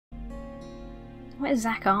What is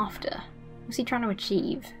Zach after? What's he trying to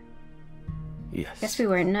achieve? Yes. Guess we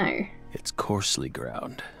won't know. It's coarsely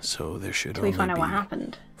ground, so there should Till we only find out be what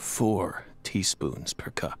happened. 4 teaspoons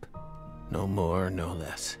per cup. No more, no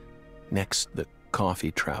less. Next, the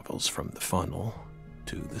coffee travels from the funnel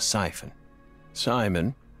to the siphon.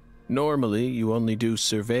 Simon, normally you only do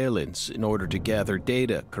surveillance in order to gather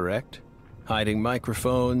data, correct? Hiding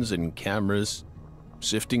microphones and cameras,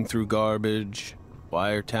 sifting through garbage,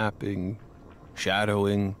 wiretapping,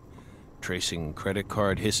 shadowing, tracing credit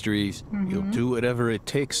card histories. You'll do whatever it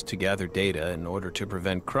takes to gather data in order to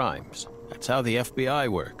prevent crimes. That's how the FBI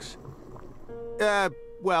works.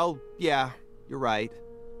 Well, yeah, you're right.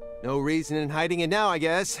 No reason in hiding it now, I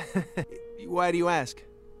guess. Why do you ask?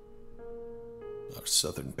 Our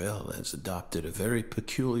Southern Belle has adopted a very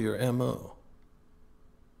peculiar MO.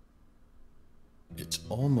 It's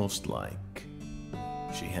almost like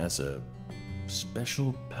she has a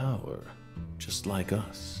special power, just like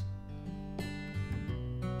us.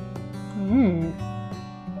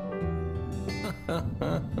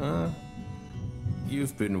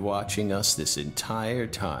 You've been watching us this entire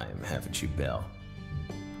time, haven't you, Belle?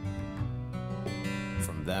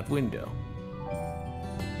 From that window.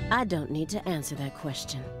 I don't need to answer that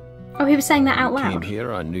question. Oh, he was saying that out You loud. came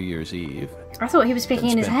here on New Year's Eve. I thought he was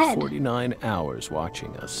speaking in his spent head. 49 hours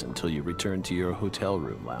watching us until you returned to your hotel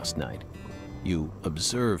room last night. You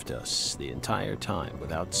observed us the entire time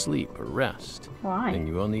without sleep or rest. Why? And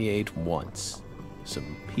you only ate once.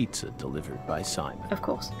 Some pizza delivered by Simon. Of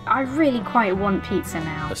course. I really quite want pizza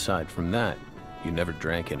now. Aside from that, you never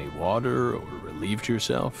drank any water or relieved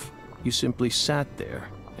yourself. You simply sat there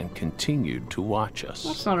and continued to watch us.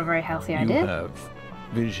 That's not a very healthy You idea. have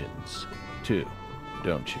visions, too,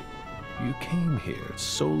 don't you? You came here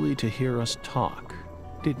solely to hear us talk,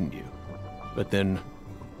 didn't you? But then,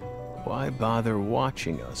 why bother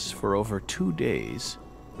watching us for over 2 days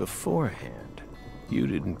beforehand? You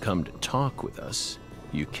didn't come to talk with us.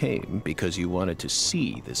 You came because you wanted to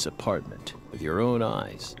see this apartment with your own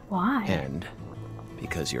eyes. Why? And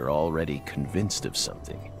because you're already convinced of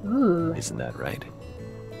something. Ooh. Isn't that right?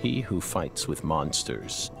 He who fights with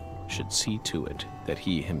monsters should see to it that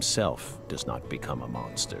he himself does not become a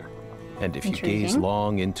monster. And if you gaze Intriguing.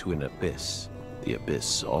 long into an abyss, the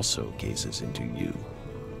abyss also gazes into you.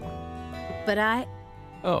 But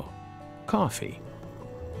Oh, coffee.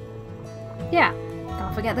 Yeah.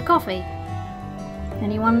 Can't forget the coffee.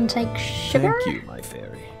 Anyone take sugar? Thank you, my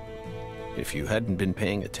fairy. If you hadn't been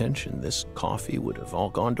paying attention, this coffee would have all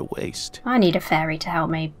gone to waste. I need a fairy to help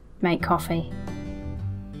me make coffee.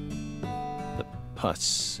 The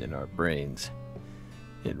pus in our brains.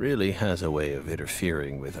 It really has a way of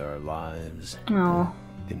interfering with our lives. Oh.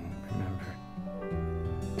 Didn't remember.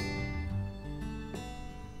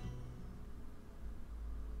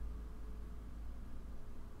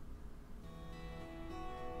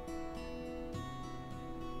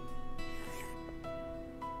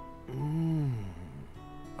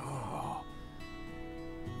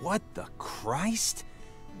 What the Christ?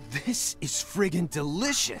 This is friggin'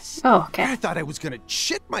 delicious. Oh, okay. I thought I was gonna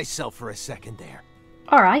shit myself for a second there.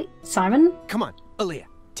 Alright, Simon. Come on, Aaliyah,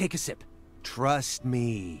 take a sip. Trust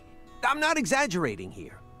me. I'm not exaggerating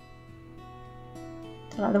here.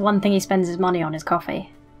 So, like, the one thing he spends his money on is coffee.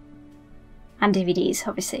 And DVDs,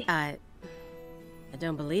 obviously. I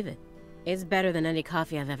don't believe it. It's better than any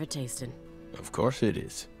coffee I've ever tasted. Of course it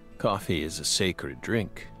is. Coffee is a sacred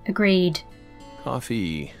drink. Agreed.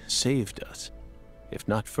 Coffee saved us. If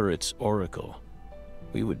not for its oracle,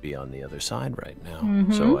 we would be on the other side right now.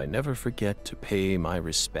 So I never forget to pay my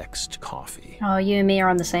respects to coffee. Oh, you and me are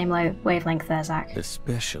on the same wavelength there, Zach.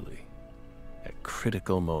 Especially at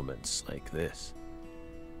critical moments like this.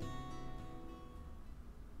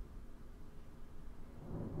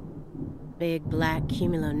 Big black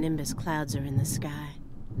cumulonimbus clouds are in the sky,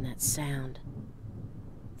 and that sound.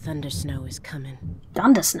 Thunder snow is coming.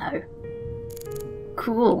 Thunder snow.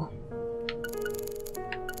 Cool.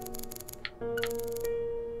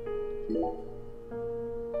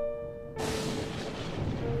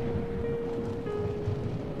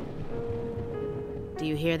 Do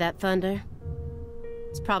you hear that thunder?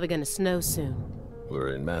 It's probably gonna snow soon.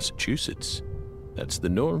 We're in Massachusetts. That's the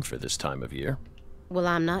norm for this time of year. Well,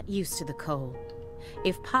 I'm not used to the cold.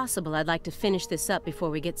 If possible, I'd like to finish this up before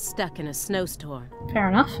we get stuck in a snowstorm. Fair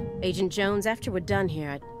enough. Agent Jones, after we're done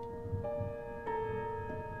here,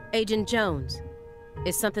 Agent Jones,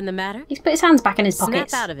 is something the matter? He's put his hands back in his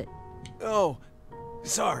pockets. Snap out of it. Oh,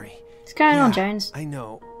 sorry. What's going on, Yeah, Jones? I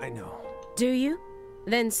know. Do you?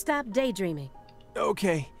 Then stop daydreaming.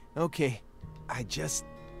 Okay. I just...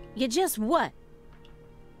 You just what?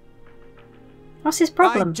 What's his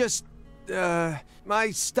problem? I just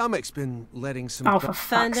My stomach's been letting some... Oh, for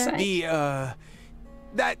fuck's Thunder? sake.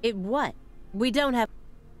 That... It what? We don't have...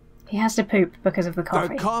 He has to poop because of the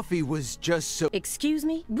coffee. The coffee was just so... Excuse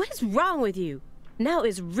me? What is wrong with you? Now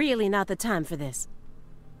is really not the time for this.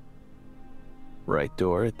 Right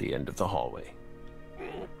door at the end of the hallway.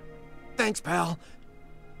 Thanks, pal.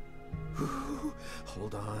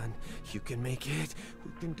 Hold on. You can make it.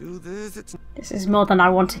 We can do this. It's... This is more than I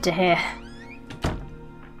wanted to hear.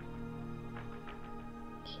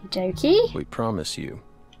 Okey-dokey. We promise you,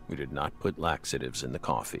 we did not put laxatives in the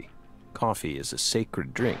coffee. Coffee is a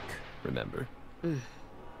sacred drink, remember?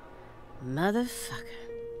 Motherfucker.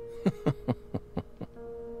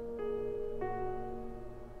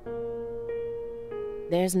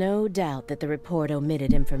 There's no doubt that the report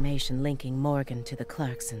omitted information linking Morgan to the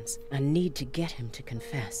Clarksons. I need to get him to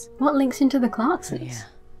confess. What links into the Clarksons?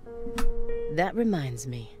 Yeah. That reminds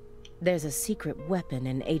me. There's a secret weapon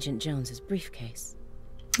in Agent Jones's briefcase.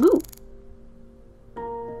 Ooh.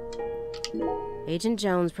 Agent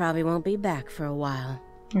Jones probably won't be back for a while.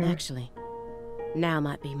 Hmm. Actually, now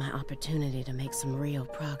might be my opportunity to make some real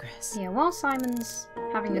progress. Yeah, while Simon's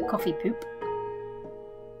having a coffee poop.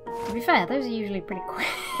 To be fair, those are usually pretty quick.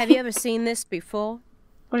 Have you ever seen this before?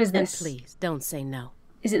 What is And this? please, don't say no.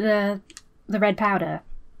 Is it the red powder?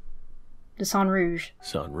 The Sang Rouge?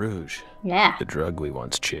 Sang Rouge, Yeah. the drug we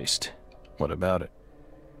once chased. What about it?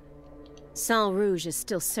 Sang Rouge is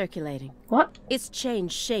still circulating. What? It's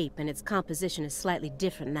changed shape and its composition is slightly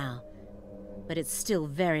different now. But it's still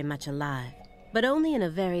very much alive. But only in a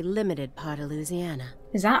very limited part of Louisiana.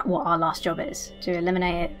 Is that what our last job is? To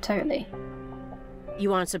eliminate it totally?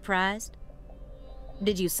 You aren't surprised?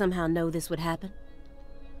 Did you somehow know this would happen?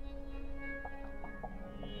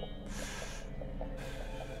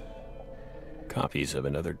 Copies of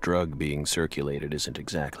another drug being circulated isn't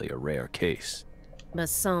exactly a rare case. But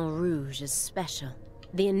Sang Rouge is special.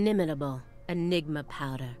 The inimitable Enigma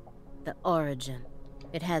powder. The origin.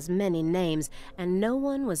 It has many names, and no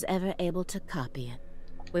one was ever able to copy it.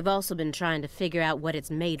 We've also been trying to figure out what it's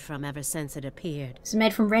made from ever since it appeared. It's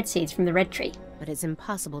made from red seeds from the red tree. But it's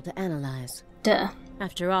impossible to analyze. Duh.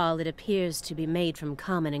 After all, it appears to be made from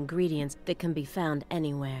common ingredients that can be found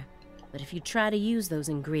anywhere. But if you try to use those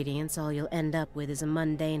ingredients, all you'll end up with is a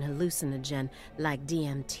mundane hallucinogen like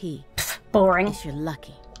DMT. Boring. If you're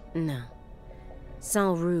lucky. No.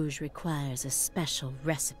 Sang Rouge requires a special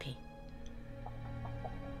recipe.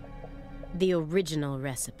 The original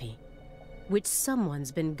recipe, which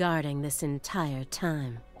someone's been guarding this entire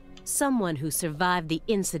time. Someone who survived the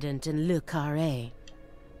incident in Le Carré.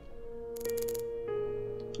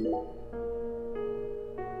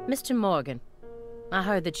 Mr. Morgan, I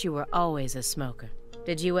heard that you were always a smoker.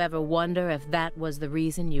 Did you ever wonder if that was the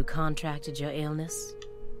reason you contracted your illness?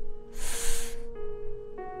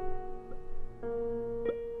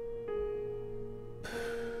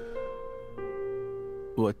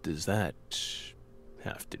 What does that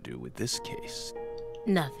have to do with this case?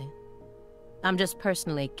 Nothing. I'm just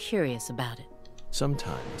personally curious about it.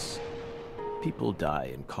 Sometimes, people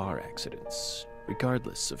die in car accidents,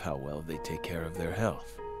 regardless of how well they take care of their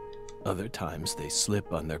health. Other times, they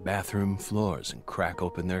slip on their bathroom floors and crack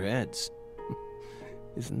open their heads.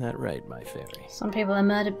 Isn't that right, my fairy? Some people are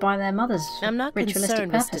murdered by their mothers for I'm not ritualistic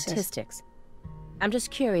concerned with purposes. statistics. I'm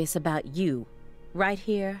just curious about you, right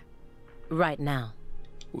here, right now.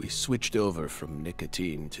 We switched over from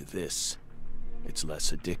nicotine to this. It's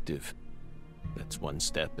less addictive. That's one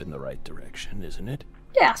step in the right direction, isn't it?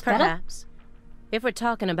 Yeah, it's better. Perhaps. If we're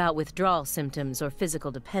talking about withdrawal symptoms or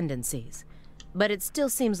physical dependencies. But it still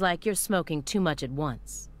seems like you're smoking too much at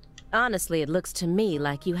once. Honestly, it looks to me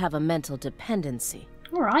like you have a mental dependency.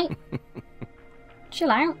 Alright.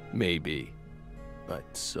 Chill out. Maybe. But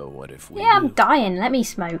so what if we Yeah, I'm do? dying. Let me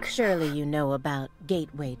smoke. Surely you know about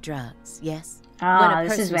gateway drugs, yes? Ah, when a this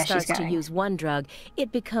person is where she's starts to going. use one drug,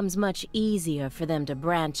 it becomes much easier for them to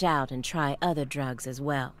branch out and try other drugs as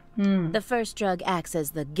well. Hmm. The first drug acts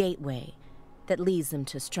as the gateway that leads them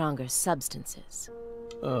to stronger substances.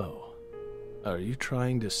 Oh. Are you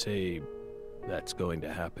trying to say that's going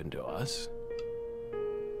to happen to us?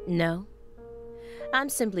 No. I'm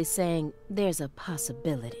simply saying there's a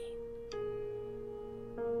possibility.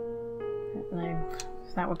 No,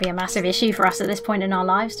 that would be a massive issue for us at this point in our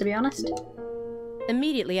lives, to be honest.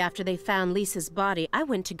 Immediately after they found Lisa's body, I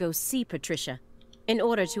went to go see Patricia. In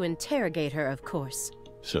order to interrogate her, of course.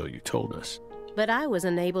 So you told us. But I was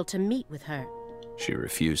unable to meet with her. She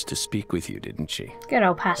refused to speak with you, didn't she? Good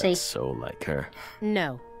old Patty. That's so like her.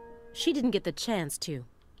 No, she didn't get the chance to.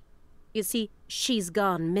 You see, she's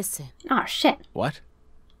gone missing. Oh, shit. What?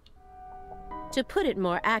 To put it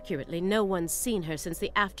more accurately, no one's seen her since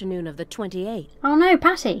the afternoon of the 28th. Oh no,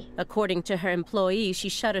 Patty. According to her employees, she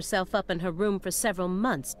shut herself up in her room for several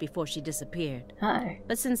months before she disappeared. Uh-oh.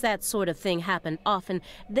 But since that sort of thing happened often,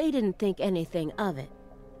 they didn't think anything of it.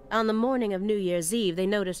 On the morning of New Year's Eve, they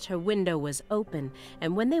noticed her window was open,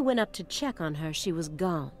 and when they went up to check on her, she was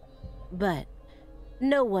gone. But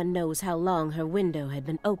no one knows how long her window had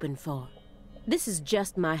been open for. This is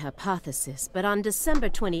just my hypothesis, but on December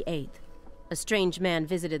 28th, a strange man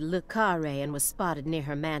visited Le Carré and was spotted near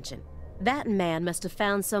her mansion. That man must have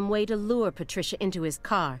found some way to lure Patricia into his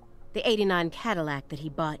car, the '89 Cadillac that he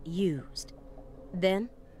bought used. Then,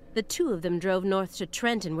 the two of them drove north to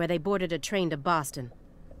Trenton, where they boarded a train to Boston.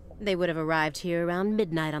 They would have arrived here around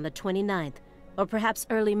midnight on the 29th, or perhaps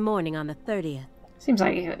early morning on the 30th. Seems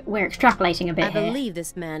like we're extrapolating a bit I here. believe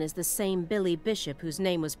this man is the same Billy Bishop whose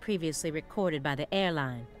name was previously recorded by the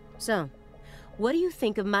airline. So, what do you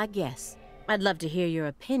think of my guess? I'd love to hear your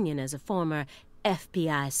opinion as a former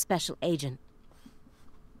FBI special agent.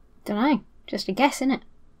 Dunno. Just a guess, innit?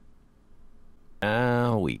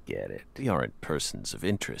 Ah, we get it. We aren't persons of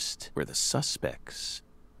interest. We're the suspects.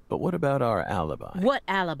 But what about our alibi? What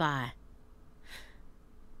alibi?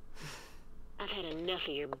 I've had enough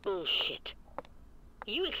of your bullshit.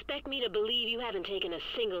 You expect me to believe you haven't taken a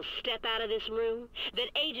single step out of this room? That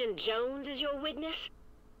Agent Jones is your witness?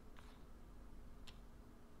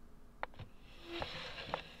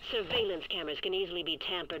 Surveillance cameras can easily be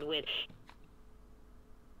tampered with,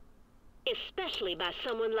 especially by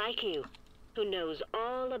someone like you, who knows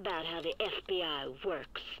all about how the FBI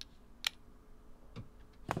works.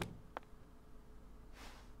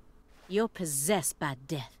 You're possessed by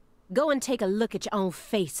death. Go and take a look at your own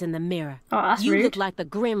face in the mirror. Oh, that's you rude. look like the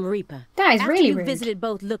Grim Reaper. That is After really you rude. visited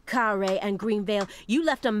both Le Carré and Greenvale, you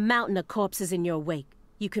left a mountain of corpses in your wake.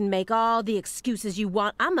 You can make all the excuses you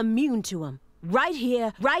want. I'm immune to them. Right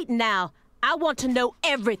here, right now, I want to know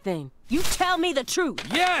everything. You tell me the truth.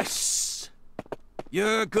 Yes!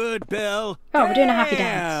 You're good, Bill. Oh, we're doing a happy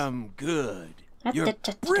dance. Damn good. You're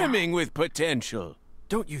brimming with potential.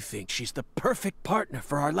 Don't you think she's the perfect partner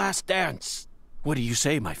for our last dance? What do you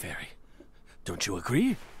say, my fairy? Don't you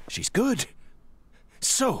agree? She's good.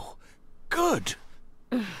 So good.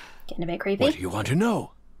 Getting a bit creepy. What do you want to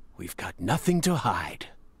know? We've got nothing to hide.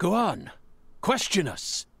 Go on. Question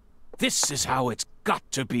us. This is how it's got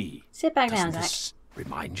to be. Sit back down, Doesn't Zach. this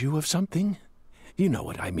remind you of something? You know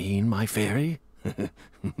what I mean, my fairy.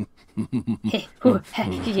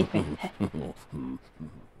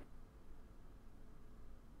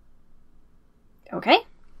 Okay.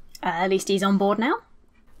 At least he's on board now.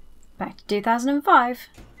 Back to 2005.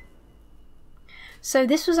 So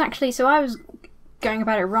this was actually... So I was going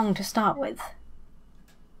about it wrong to start with.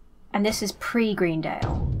 And this is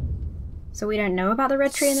pre-Greendale. So we don't know about the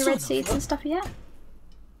Red Tree and the Red Seeds and stuff yet?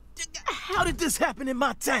 How did this happen in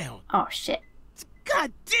my town? Oh, shit.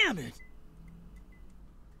 God damn it!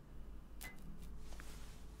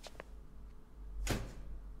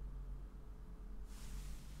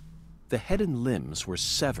 The head and limbs were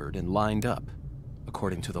severed and lined up,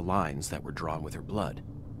 according to the lines that were drawn with her blood.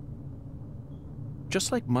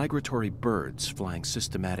 Just like migratory birds flying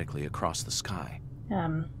systematically across the sky.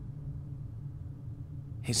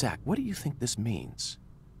 Hey, Zach, what do you think this means?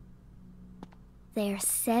 They're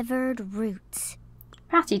severed roots.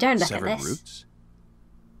 Patty, don't look Severed at this. roots?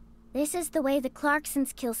 This is the way the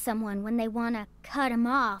Clarksons kill someone when they want to cut him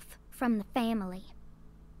off from the family.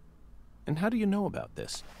 And how do you know about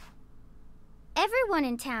this? Everyone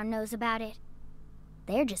in town knows about it.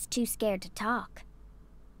 They're just too scared to talk.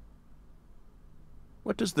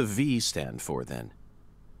 What does the V stand for, then?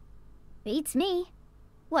 Beats me.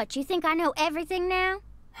 What, you think I know everything now?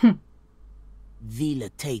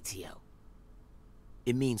 Vilitatio.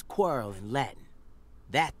 It means quarrel in Latin.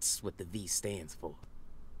 That's what the V stands for.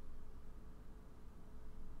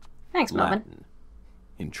 Thanks, Marvin. Latin.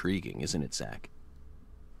 Intriguing, isn't it, Zach?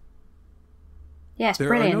 Yes, There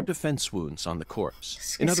brilliant. are no defense wounds on the corpse.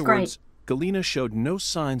 It's In other great. words, Galena showed no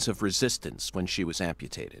signs of resistance when she was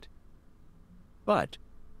amputated. But,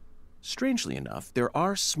 strangely enough, there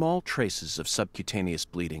are small traces of subcutaneous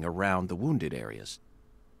bleeding around the wounded areas.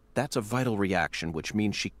 That's a vital reaction, which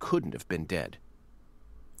means she couldn't have been dead.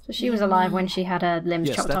 So she was alive when she had her limbs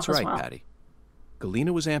Yes, chopped that's off right, as well. Patty.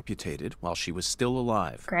 Galena was amputated while she was still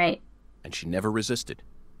alive, Great. and she never resisted.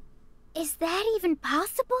 Is that even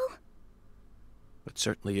possible? It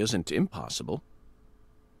certainly isn't impossible.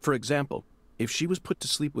 For example, if she was put to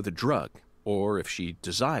sleep with a drug, or if she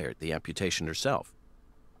desired the amputation herself.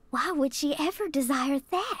 Why would she ever desire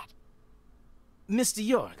that? Mr.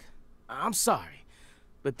 York, I'm sorry,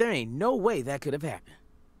 but there ain't no way that could have happened.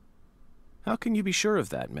 How can you be sure of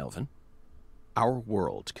that, Melvin? Our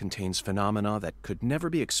world contains phenomena that could never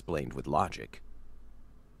be explained with logic.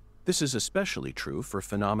 This is especially true for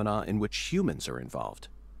phenomena in which humans are involved.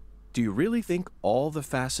 Do you really think all the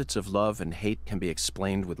facets of love and hate can be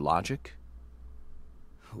explained with logic?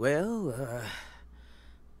 Well,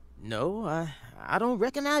 no, I don't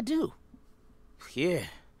reckon I do. Yeah,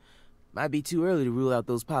 might be too early to rule out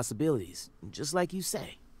those possibilities, just like you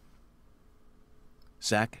say.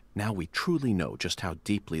 Zach, now we truly know just how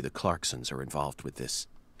deeply the Clarksons are involved with this.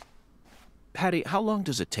 Patty, how long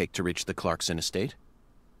does it take to reach the Clarkson estate?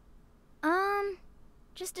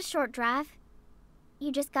 Just a short drive.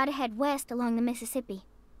 You just gotta head west along the Mississippi.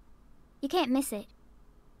 You can't miss it.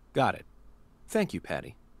 Got it. Thank you,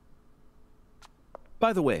 Patty.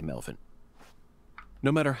 By the way, Melvin,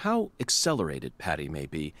 no matter how accelerated Patty may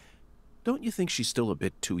be, don't you think she's still a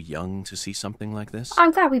bit too young to see something like this?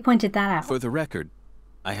 I'm glad we pointed that out. For the record,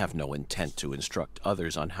 I have no intent to instruct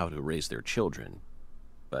others on how to raise their children,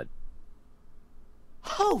 but...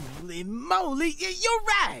 Holy moly, you're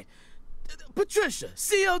right! Patricia,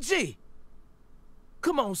 CLG!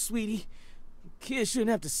 Come on, sweetie. Kids shouldn't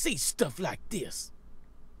have to see stuff like this.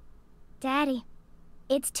 Daddy,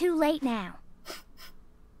 it's too late now.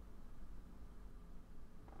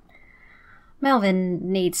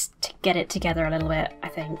 Melvin needs to get it together a little bit, I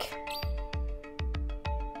think.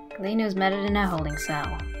 Galena was murdered in her holding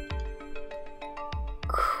cell.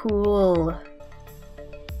 Cool.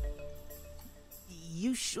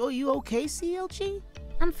 You sure you okay, CLG?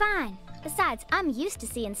 I'm fine. Besides, I'm used to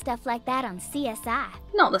seeing stuff like that on CSI.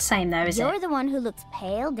 Not the same though, is You're it? the one who looks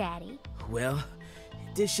pale, Daddy. Well,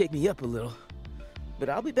 it did shake me up a little. But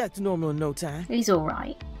I'll be back to normal in no time. He's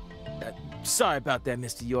alright. Sorry about that,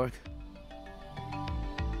 Mr. York.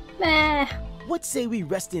 Meh. What say we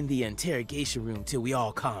rest in the interrogation room till we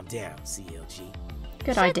all calm down, CLG?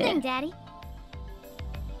 Good Sure idea. thing, Daddy.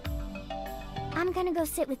 I'm gonna go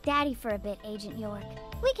sit with Daddy for a bit, Agent York.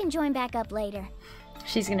 We can join back up later.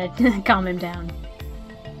 She's gonna calm him down.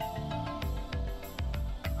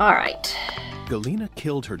 Alright. Galena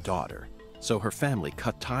killed her daughter, so her family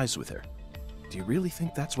cut ties with her. Do you really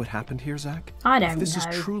think that's what happened here, Zach? I don't If this know.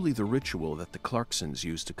 is truly the ritual that the Clarksons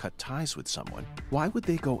use to cut ties with someone, why would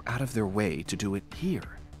they go out of their way to do it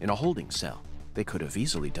here, in a holding cell? They could have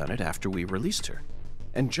easily done it after we released her.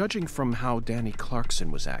 And judging from how Danny Clarkson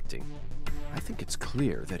was acting, I think it's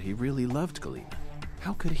clear that he really loved Galena.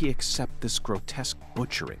 How could he accept this grotesque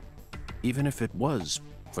butchering, even if it was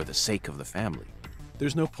for the sake of the family?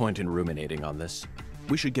 There's no point in ruminating on this.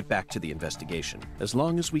 We should get back to the investigation. As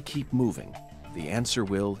long as we keep moving, the answer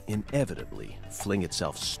will inevitably fling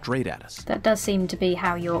itself straight at us. That does seem to be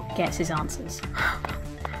how York gets his answers.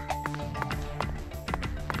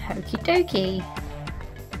 Okie dokie.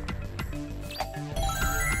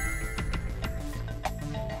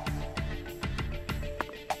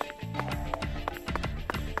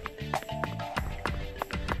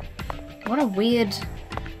 What a weird,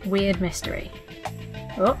 weird mystery.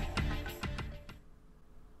 Oh.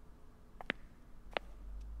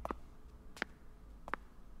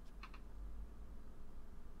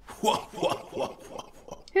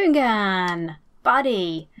 Hungan!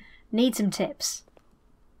 Buddy! Need some tips.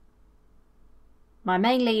 My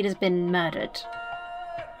main lead has been murdered.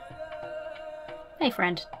 Hey,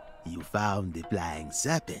 friend. You found the flying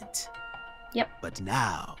serpent. Yep. But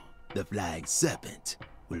now, the flying serpent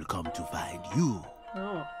will come to find you.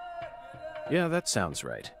 Oh. Yeah, that sounds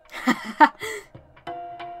right.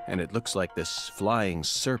 And it looks like this flying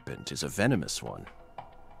serpent is a venomous one.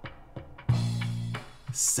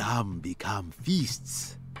 Some become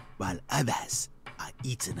feasts, while others are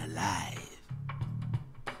eaten alive.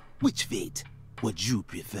 Which fate would you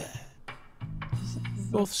prefer?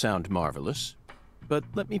 Both sound marvelous, but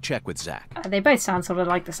let me check with Zach. They both sound sort of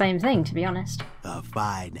like the same thing, to be honest. A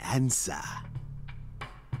fine answer.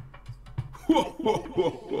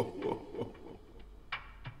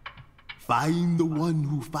 Find the one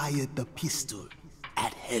who fired the pistol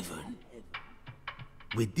at heaven.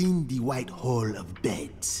 Within the white hall of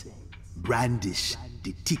beds, brandish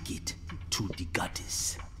the ticket to the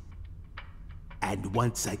goddess. And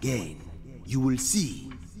once again, you will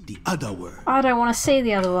see the other world. I don't want to see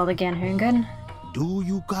the other world again, Hungan. Do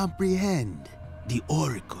you comprehend the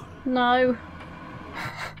oracle? No.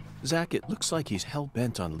 Zach, it looks like he's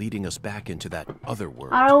hell-bent on leading us back into that other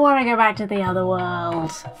world. I don't want to go back to the other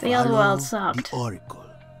world. The other Follow world sucked. the oracle.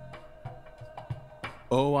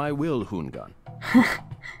 Oh, I will, Hungan.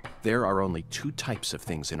 There are only two types of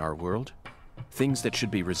things in our world. Things that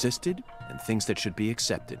should be resisted, and things that should be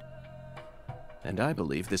accepted. And I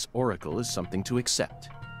believe this oracle is something to accept.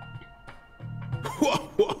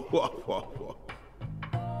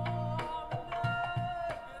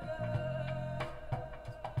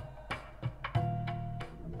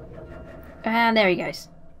 And there he goes.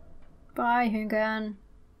 Bye, Hungan.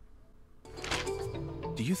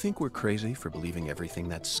 Do you think we're crazy for believing everything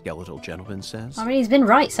that skeletal gentleman says? I mean, he's been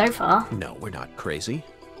right so far. No, we're not crazy.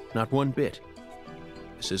 Not one bit.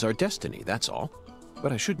 This is our destiny, that's all.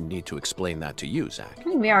 But I shouldn't need to explain that to you, Zack. I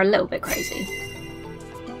think we are a little bit crazy.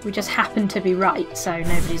 We just happen to be right, so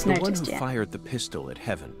nobody's The one noticed who yet. fired the pistol at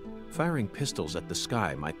Heaven. Firing pistols at the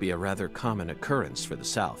sky might be a rather common occurrence for the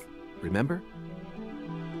South. Remember?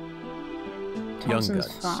 Young Thompson's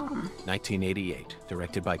Guns, Farm. 1988,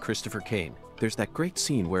 directed by Christopher Kane. There's that great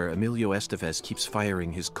scene where Emilio Estevez keeps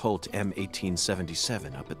firing his Colt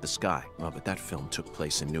M1877 up at the sky. Oh, but that film took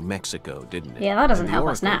place in New Mexico, didn't it? Yeah, that doesn't And help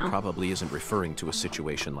us Oracle now. probably isn't referring to a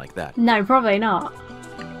situation like that. No, probably not.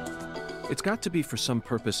 It's got to be for some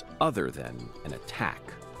purpose other than an attack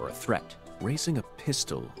or a threat. Raising a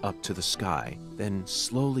pistol up to the sky, then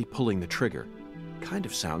slowly pulling the trigger, kind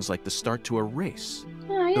of sounds like the start to a race.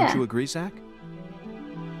 Oh, yeah. Don't you agree, Zack?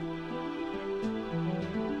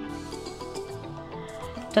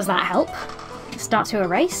 Does that help? Start to a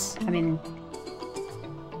race? I mean...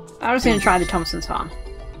 I was going to try the Thompson's Farm.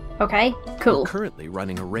 Okay, cool. We're currently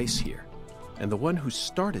running a race here. And the one who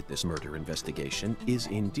started this murder investigation is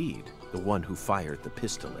indeed the one who fired the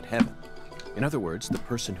pistol at Heaven. In other words, the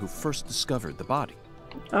person who first discovered the body.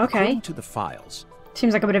 Okay. According to the files,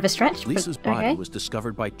 Seems like a bit of a stretch, Lisa's but body okay. was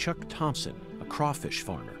discovered by Chuck Thompson, a crawfish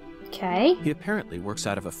farmer. Okay, He apparently works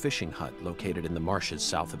out of a fishing hut located in the marshes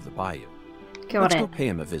south of the bayou. got Let's it. go pay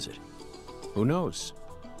him a visit. Who knows?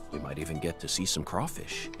 We might even get to see some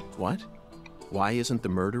crawfish. What? Why isn't the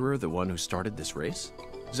murderer the one who started this race?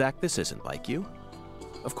 Zack, this isn't like you.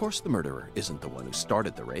 Of course the murderer isn't the one who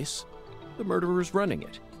started the race. The murderer's running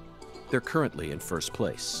it. They're currently in first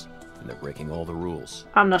place, and they're breaking all the rules.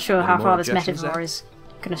 I'm not sure Any how more far this objections, metaphor Zack? is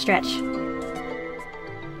going to stretch.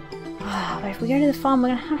 But if we go to the farm, we're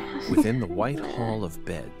going to have... Within the White Hall of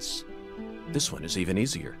Beds. This one is even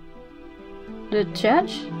easier. The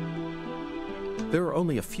church? There are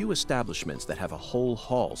only a few establishments that have a whole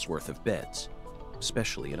hall's worth of beds,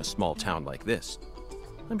 especially in a small town like this.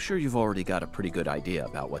 I'm sure you've already got a pretty good idea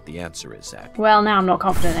about what the answer is, Zack. Well, now I'm not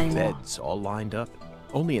confident anymore. Beds all lined up.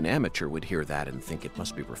 Only an amateur would hear that and think it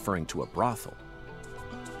must be referring to a brothel.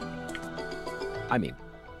 I mean,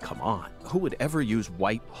 come on. Who would ever use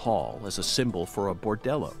White Hall as a symbol for a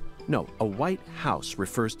bordello? No, a White House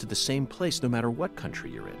refers to the same place no matter what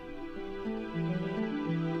country you're in.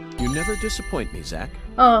 You never disappoint me, Zack.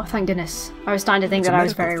 Oh, thank goodness. I was starting to think It's a that I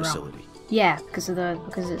was medical very wrong. facility. Yeah, because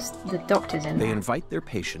it's the doctors in They there. invite their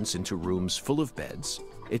patients into rooms full of beds.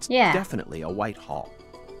 It's Yeah. definitely a White Hall,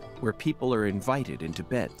 where people are invited into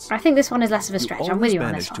beds. I think this one is less of a You stretch. I'm always with you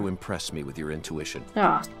on this manage to one. impress me with your intuition.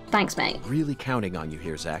 Oh, thanks, mate. Really counting on you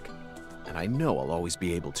here, Zack. And I know I'll always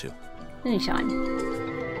be able to. Anytime.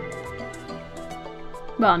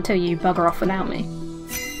 Well, until you bugger off without me.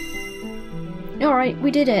 Alright, we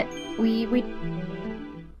did it. We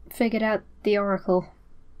figured out the Oracle.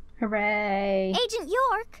 Hooray. Agent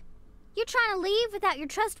York, you're trying to leave without your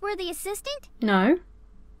trustworthy assistant? No.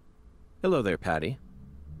 Hello there, Patty.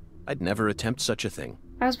 I'd never attempt such a thing.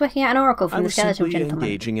 I was working out an Oracle I from the was skeletal simply gentleman.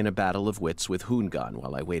 engaging in a battle of wits with Hoongan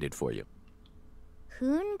while I waited for you.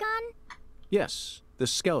 Hoongun? Yes, the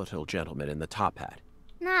skeletal gentleman in the top hat.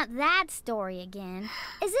 Not that story again.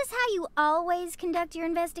 Is this how you always conduct your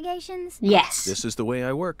investigations? Yes. This is the way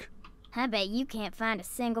I work. I bet you can't find a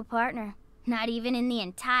single partner. Not even in the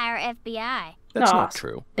entire FBI. That's Aw, not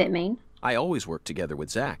true. Bit mean. I always work together with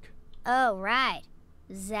Zack. Oh, right.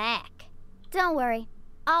 Zack. Don't worry.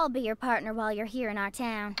 I'll be your partner while you're here in our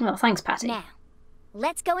town. Well, thanks, Patty. Now,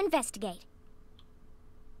 let's go investigate.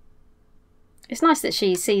 It's nice that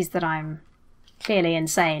she sees that I'm clearly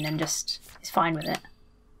insane and just is fine with it.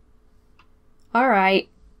 Alright.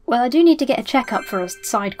 Well, I do need to get a checkup for a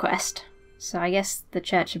side quest, so I guess the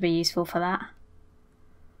church should be useful for that.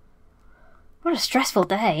 What a stressful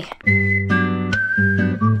day.